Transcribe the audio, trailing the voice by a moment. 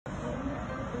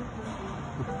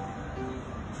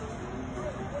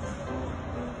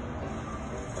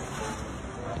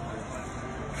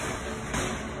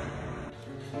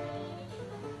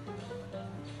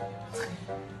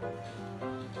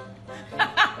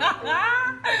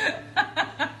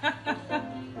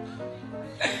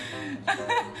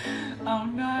Oh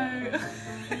no.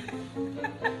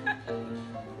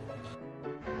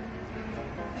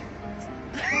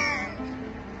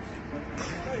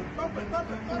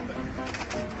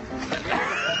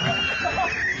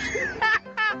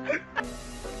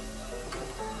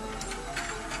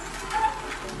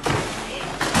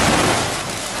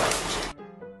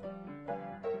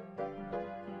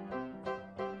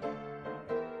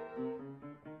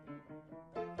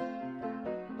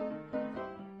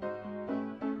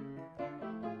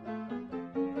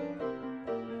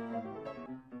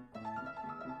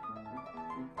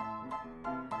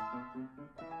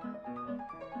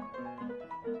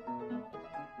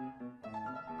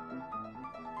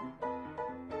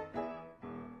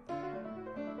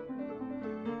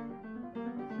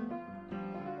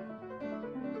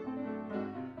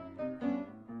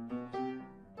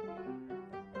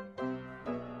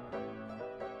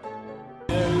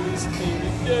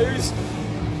 Goes.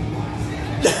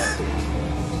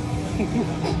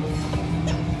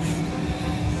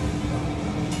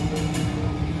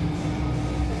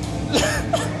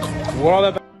 What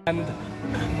a band.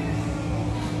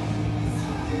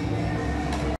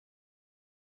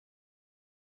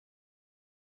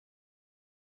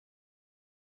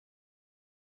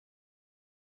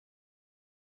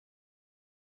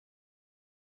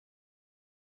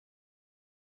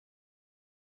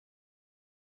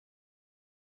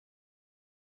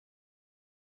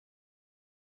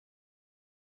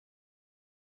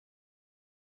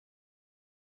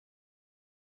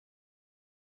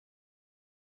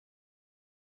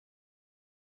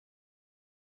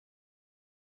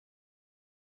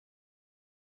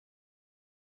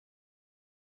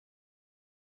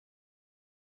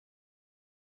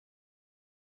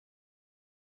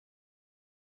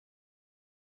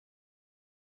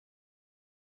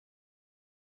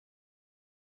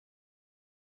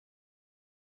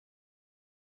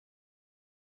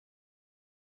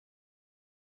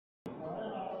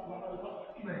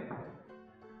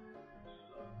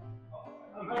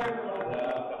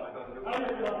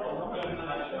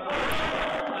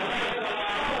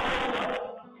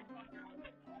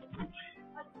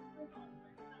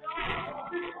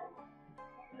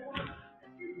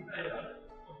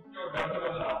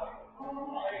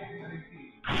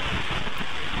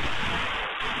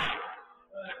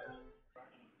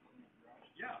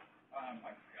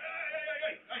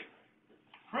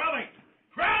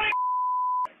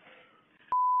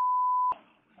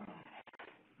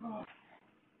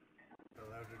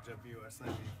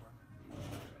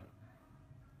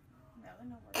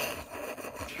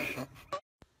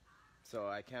 So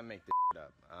I can't make this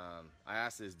up. I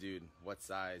asked this dude what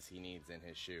size he needs in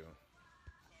his shoe.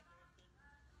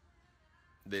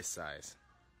 This size.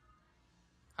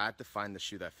 I had to find the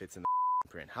shoe that fits in the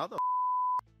print. How the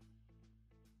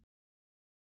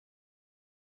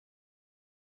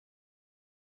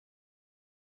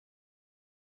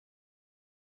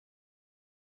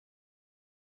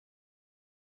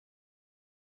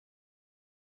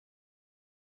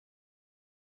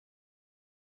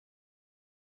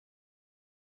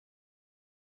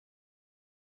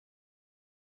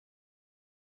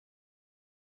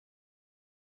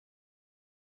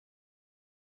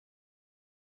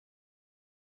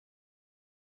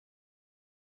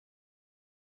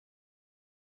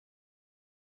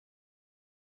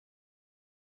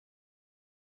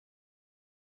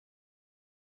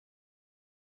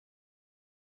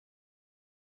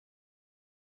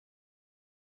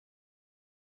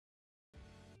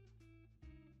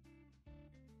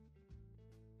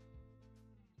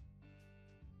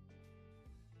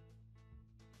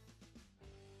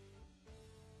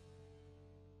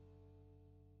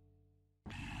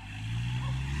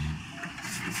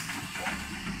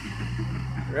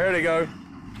Ready to go.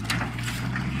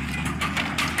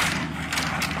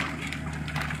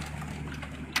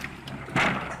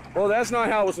 Well, that's not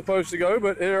how it was supposed to go,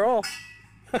 but they're all.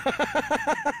 Oh,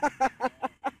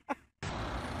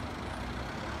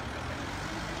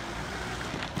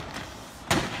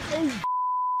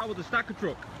 that was a stacker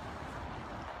truck.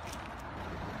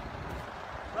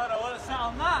 Right, I want to sat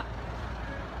on that.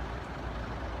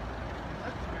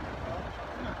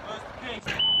 Where's the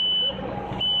case?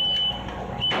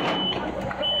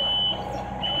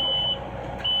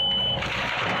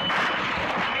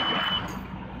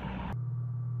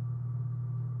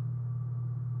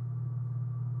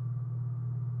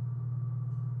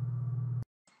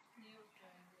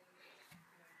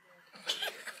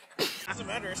 Doesn't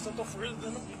matter, I still go further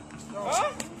than them. No.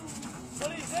 Huh? What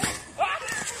did he say? Ah!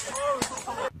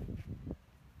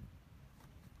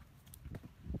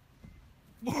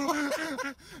 Oh.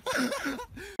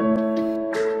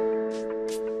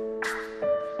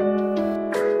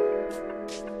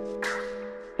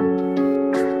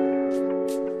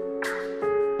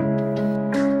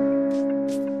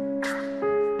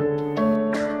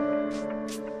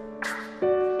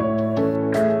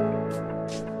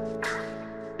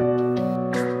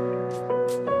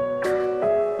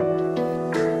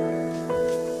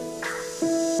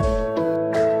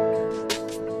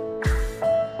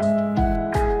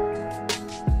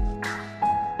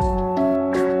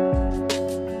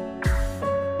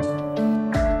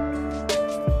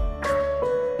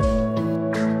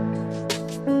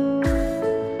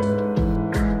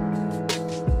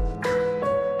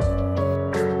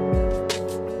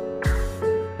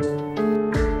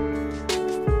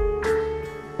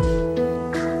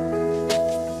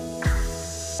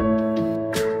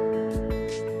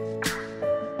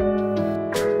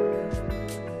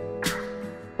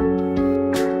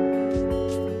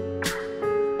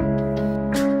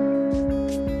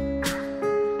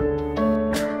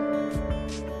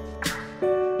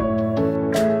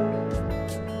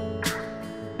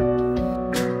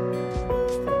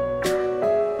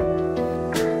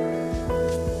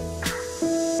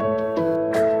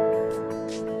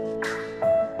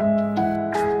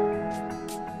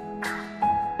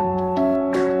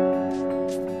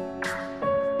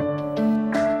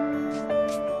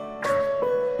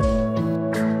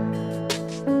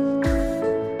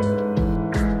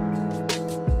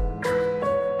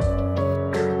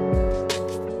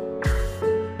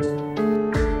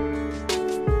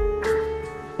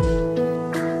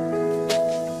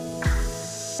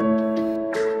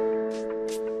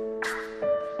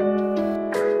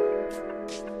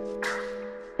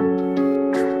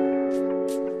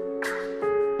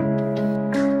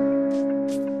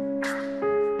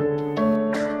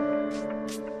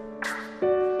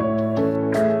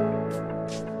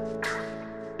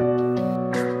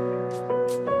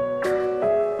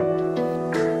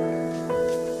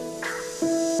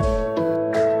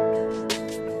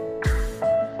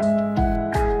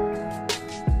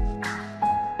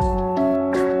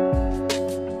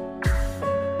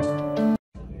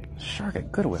 Shark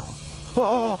at Goodwill.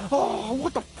 Oh,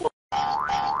 what the fuck?